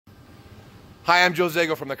Hi, I'm Joe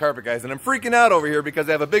Zago from the Carpet Guys, and I'm freaking out over here because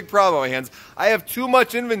I have a big problem on my hands. I have too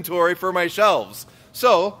much inventory for my shelves.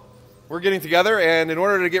 So, we're getting together, and in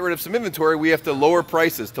order to get rid of some inventory, we have to lower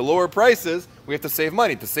prices. To lower prices, we have to save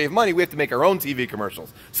money. To save money, we have to make our own TV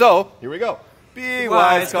commercials. So, here we go. Be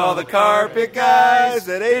wise, call the Carpet Guys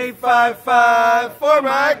at 855 for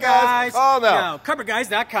my guys. Call now.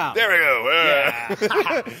 Carpetguys.com. There we go.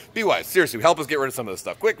 Yeah. Be wise. Seriously, help us get rid of some of this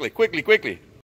stuff. Quickly, quickly, quickly.